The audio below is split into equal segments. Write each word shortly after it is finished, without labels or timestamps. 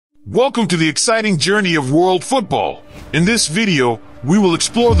Welcome to the exciting journey of world football. In this video, we will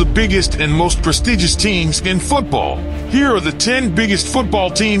explore the biggest and most prestigious teams in football. Here are the 10 biggest football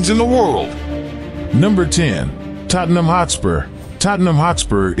teams in the world. Number 10. Tottenham Hotspur. Tottenham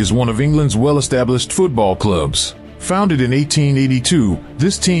Hotspur is one of England's well-established football clubs. Founded in 1882,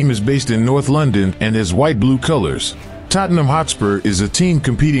 this team is based in North London and has white-blue colors. Tottenham Hotspur is a team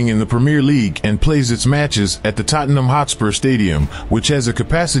competing in the Premier League and plays its matches at the Tottenham Hotspur Stadium, which has a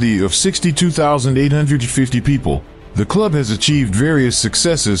capacity of 62,850 people. The club has achieved various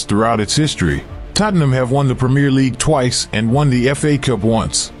successes throughout its history. Tottenham have won the Premier League twice and won the FA Cup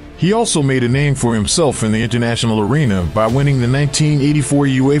once. He also made a name for himself in the international arena by winning the 1984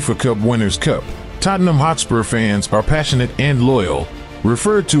 UEFA Cup Winners' Cup. Tottenham Hotspur fans are passionate and loyal.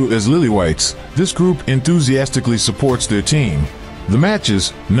 Referred to as Lilywhites, this group enthusiastically supports their team. The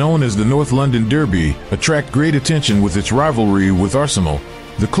matches, known as the North London Derby, attract great attention with its rivalry with Arsenal.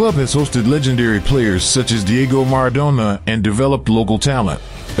 The club has hosted legendary players such as Diego Maradona and developed local talent.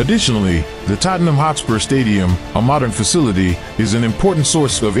 Additionally, the Tottenham Hotspur Stadium, a modern facility, is an important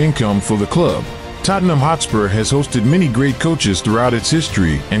source of income for the club. Tottenham Hotspur has hosted many great coaches throughout its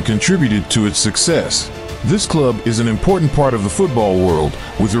history and contributed to its success. This club is an important part of the football world,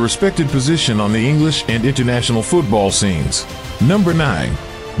 with a respected position on the English and international football scenes. Number 9.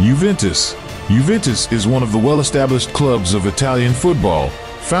 Juventus. Juventus is one of the well-established clubs of Italian football.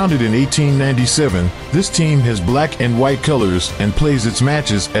 Founded in 1897, this team has black and white colors and plays its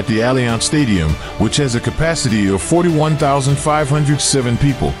matches at the Allianz Stadium, which has a capacity of 41,507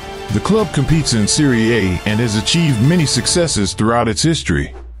 people. The club competes in Serie A and has achieved many successes throughout its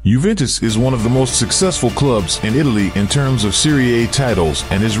history. Juventus is one of the most successful clubs in Italy in terms of Serie A titles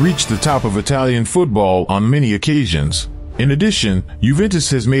and has reached the top of Italian football on many occasions. In addition, Juventus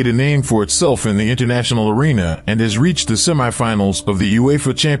has made a name for itself in the international arena and has reached the semifinals of the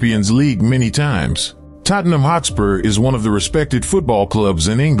UEFA Champions League many times. Tottenham Hotspur is one of the respected football clubs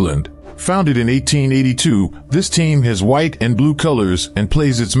in England. Founded in 1882, this team has white and blue colors and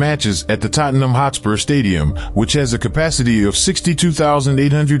plays its matches at the Tottenham Hotspur Stadium, which has a capacity of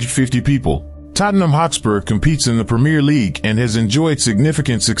 62,850 people. Tottenham Hotspur competes in the Premier League and has enjoyed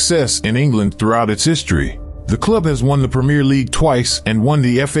significant success in England throughout its history. The club has won the Premier League twice and won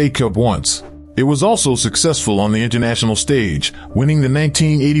the FA Cup once. It was also successful on the international stage, winning the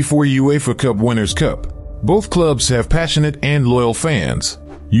 1984 UEFA Cup Winners' Cup. Both clubs have passionate and loyal fans.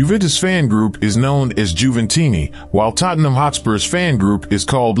 Juventus fan group is known as Juventini, while Tottenham Hotspur's fan group is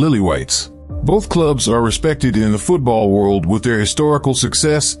called Lilywhites. Both clubs are respected in the football world with their historical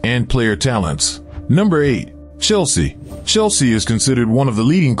success and player talents. Number 8. Chelsea. Chelsea is considered one of the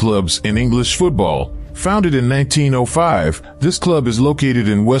leading clubs in English football. Founded in 1905, this club is located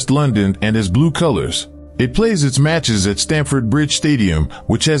in West London and has blue colors. It plays its matches at Stamford Bridge Stadium,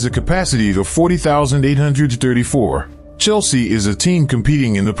 which has a capacity of 40,834. Chelsea is a team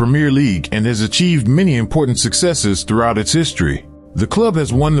competing in the Premier League and has achieved many important successes throughout its history. The club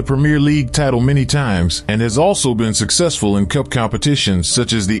has won the Premier League title many times and has also been successful in cup competitions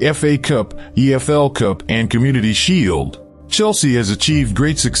such as the FA Cup, EFL Cup, and Community Shield. Chelsea has achieved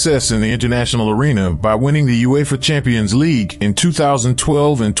great success in the international arena by winning the UEFA Champions League in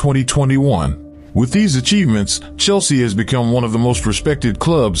 2012 and 2021. With these achievements, Chelsea has become one of the most respected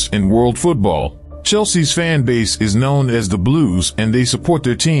clubs in world football. Chelsea's fan base is known as the Blues and they support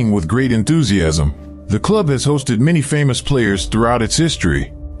their team with great enthusiasm. The club has hosted many famous players throughout its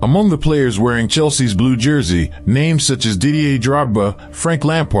history. Among the players wearing Chelsea's blue jersey, names such as Didier Drogba, Frank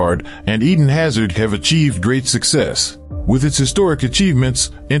Lampard, and Eden Hazard have achieved great success. With its historic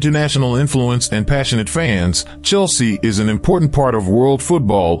achievements, international influence, and passionate fans, Chelsea is an important part of world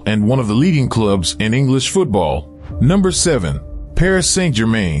football and one of the leading clubs in English football. Number 7. Paris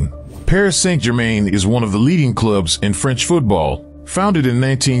Saint-Germain. Paris Saint-Germain is one of the leading clubs in French football. Founded in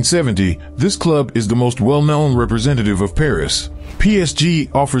 1970, this club is the most well-known representative of Paris.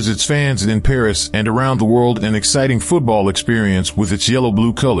 PSG offers its fans in Paris and around the world an exciting football experience with its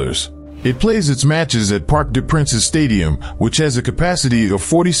yellow-blue colors. It plays its matches at Parc des Princes Stadium, which has a capacity of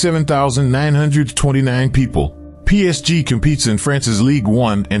 47,929 people. PSG competes in France's Ligue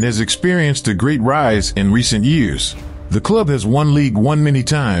 1 and has experienced a great rise in recent years. The club has won Ligue 1 many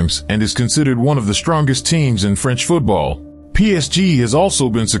times and is considered one of the strongest teams in French football. PSG has also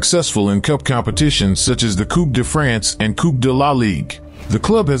been successful in cup competitions such as the Coupe de France and Coupe de la Ligue. The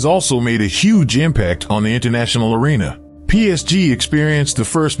club has also made a huge impact on the international arena. PSG experienced the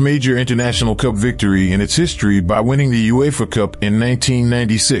first major international cup victory in its history by winning the UEFA Cup in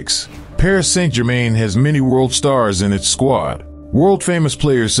 1996. Paris Saint-Germain has many world stars in its squad. World-famous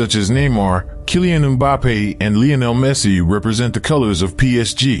players such as Neymar, Kylian Mbappe, and Lionel Messi represent the colors of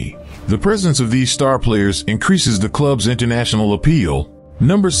PSG. The presence of these star players increases the club's international appeal.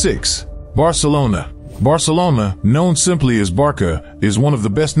 Number 6. Barcelona. Barcelona, known simply as Barca, is one of the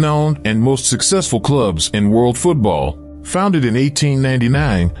best-known and most successful clubs in world football. Founded in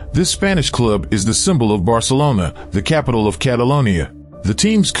 1899, this Spanish club is the symbol of Barcelona, the capital of Catalonia. The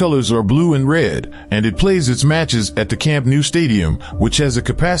team's colors are blue and red, and it plays its matches at the Camp Nou Stadium, which has a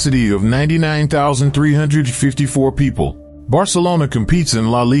capacity of 99,354 people. Barcelona competes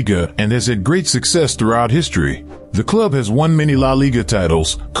in La Liga and has had great success throughout history. The club has won many La Liga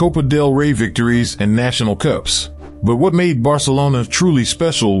titles, Copa del Rey victories, and national cups. But what made Barcelona truly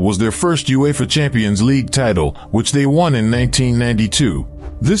special was their first UEFA Champions League title, which they won in 1992.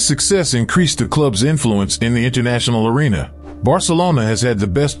 This success increased the club's influence in the international arena. Barcelona has had the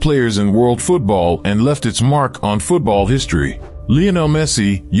best players in world football and left its mark on football history. Lionel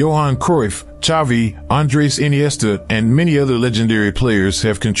Messi, Johan Cruyff, Xavi, Andres Iniesta, and many other legendary players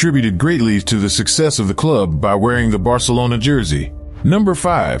have contributed greatly to the success of the club by wearing the Barcelona jersey. Number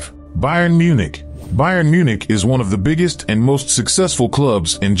 5. Bayern Munich. Bayern Munich is one of the biggest and most successful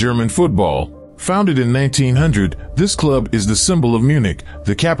clubs in German football. Founded in 1900, this club is the symbol of Munich,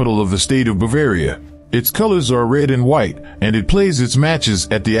 the capital of the state of Bavaria. Its colors are red and white, and it plays its matches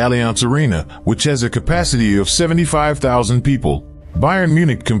at the Allianz Arena, which has a capacity of 75,000 people. Bayern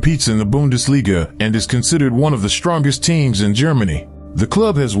Munich competes in the Bundesliga and is considered one of the strongest teams in Germany. The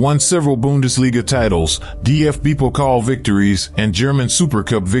club has won several Bundesliga titles, DFB Pokal victories, and German Super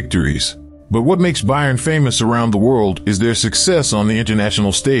Cup victories. But what makes Bayern famous around the world is their success on the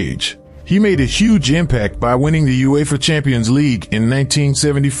international stage. He made a huge impact by winning the UEFA Champions League in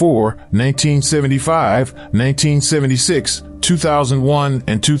 1974, 1975, 1976, 2001,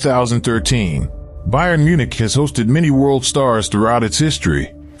 and 2013. Bayern Munich has hosted many world stars throughout its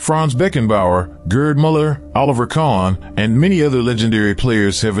history. Franz Beckenbauer, Gerd Müller, Oliver Kahn, and many other legendary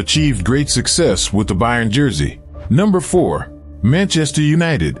players have achieved great success with the Bayern jersey. Number 4. Manchester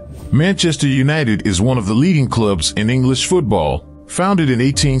United. Manchester United is one of the leading clubs in English football. Founded in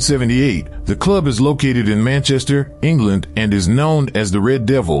 1878, the club is located in Manchester, England, and is known as the Red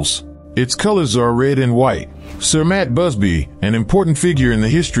Devils. Its colors are red and white. Sir Matt Busby, an important figure in the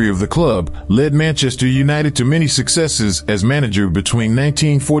history of the club, led Manchester United to many successes as manager between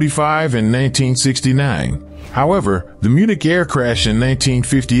 1945 and 1969. However, the Munich air crash in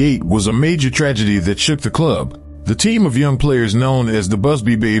 1958 was a major tragedy that shook the club. The team of young players known as the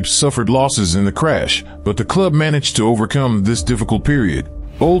Busby Babes suffered losses in the crash, but the club managed to overcome this difficult period.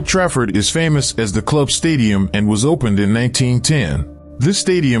 Old Trafford is famous as the club stadium and was opened in 1910. This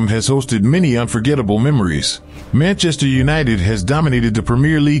stadium has hosted many unforgettable memories. Manchester United has dominated the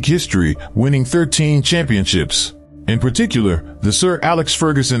Premier League history, winning 13 championships. In particular, the Sir Alex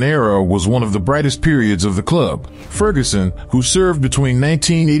Ferguson era was one of the brightest periods of the club. Ferguson, who served between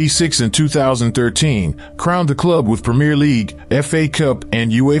 1986 and 2013, crowned the club with Premier League, FA Cup,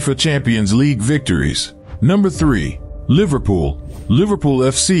 and UEFA Champions League victories. Number 3. Liverpool. Liverpool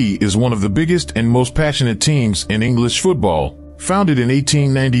FC is one of the biggest and most passionate teams in English football. Founded in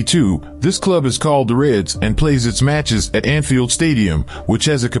 1892, this club is called the Reds and plays its matches at Anfield Stadium, which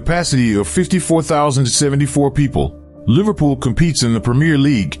has a capacity of 54,074 people. Liverpool competes in the Premier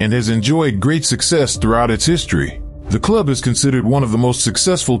League and has enjoyed great success throughout its history. The club is considered one of the most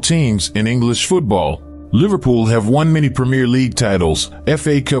successful teams in English football. Liverpool have won many Premier League titles,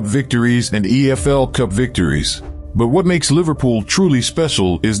 FA Cup victories, and EFL Cup victories. But what makes Liverpool truly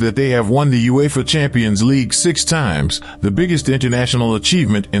special is that they have won the UEFA Champions League 6 times, the biggest international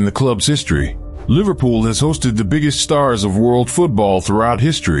achievement in the club's history. Liverpool has hosted the biggest stars of world football throughout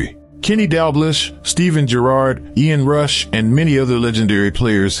history. Kenny Dalglish, Steven Gerrard, Ian Rush, and many other legendary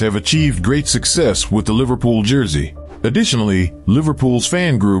players have achieved great success with the Liverpool jersey. Additionally, Liverpool's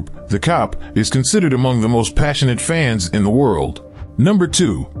fan group, the Kop, is considered among the most passionate fans in the world. Number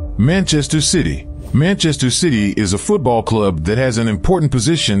 2. Manchester City. Manchester City is a football club that has an important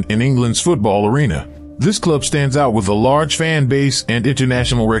position in England's football arena. This club stands out with a large fan base and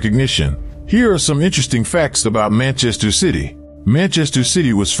international recognition. Here are some interesting facts about Manchester City. Manchester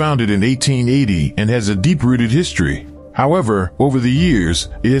City was founded in 1880 and has a deep-rooted history. However, over the years,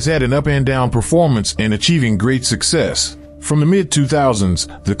 it has had an up and down performance in achieving great success. From the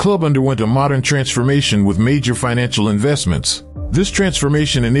mid-2000s, the club underwent a modern transformation with major financial investments. This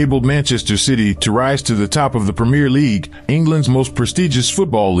transformation enabled Manchester City to rise to the top of the Premier League, England's most prestigious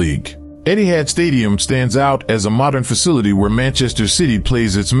football league. Etihad Stadium stands out as a modern facility where Manchester City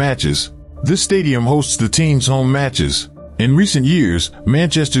plays its matches. This stadium hosts the team's home matches. In recent years,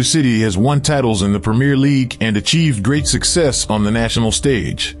 Manchester City has won titles in the Premier League and achieved great success on the national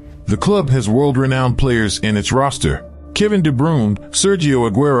stage. The club has world-renowned players in its roster. Kevin De Bruyne, Sergio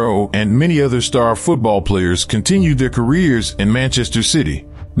Aguero, and many other star football players continued their careers in Manchester City.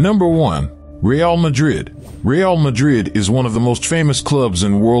 Number 1. Real Madrid. Real Madrid is one of the most famous clubs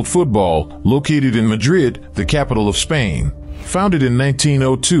in world football, located in Madrid, the capital of Spain. Founded in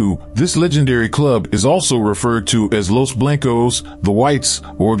 1902, this legendary club is also referred to as Los Blancos, the Whites,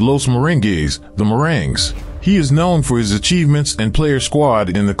 or Los Merengues, the Meringues. He is known for his achievements and player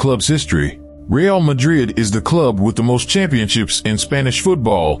squad in the club's history. Real Madrid is the club with the most championships in Spanish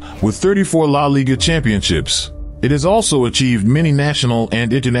football, with 34 La Liga championships. It has also achieved many national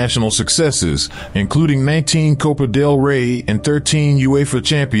and international successes, including 19 Copa del Rey and 13 UEFA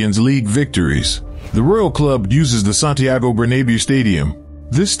Champions League victories. The Royal Club uses the Santiago Bernabéu Stadium.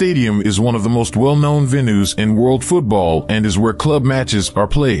 This stadium is one of the most well-known venues in world football and is where club matches are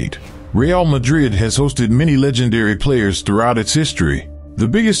played. Real Madrid has hosted many legendary players throughout its history. The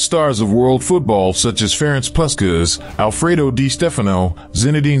biggest stars of world football, such as Ferenc Puskas, Alfredo Di Stefano,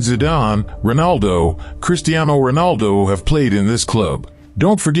 Zinedine Zidane, Ronaldo, Cristiano Ronaldo have played in this club.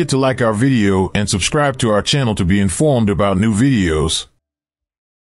 Don't forget to like our video and subscribe to our channel to be informed about new videos.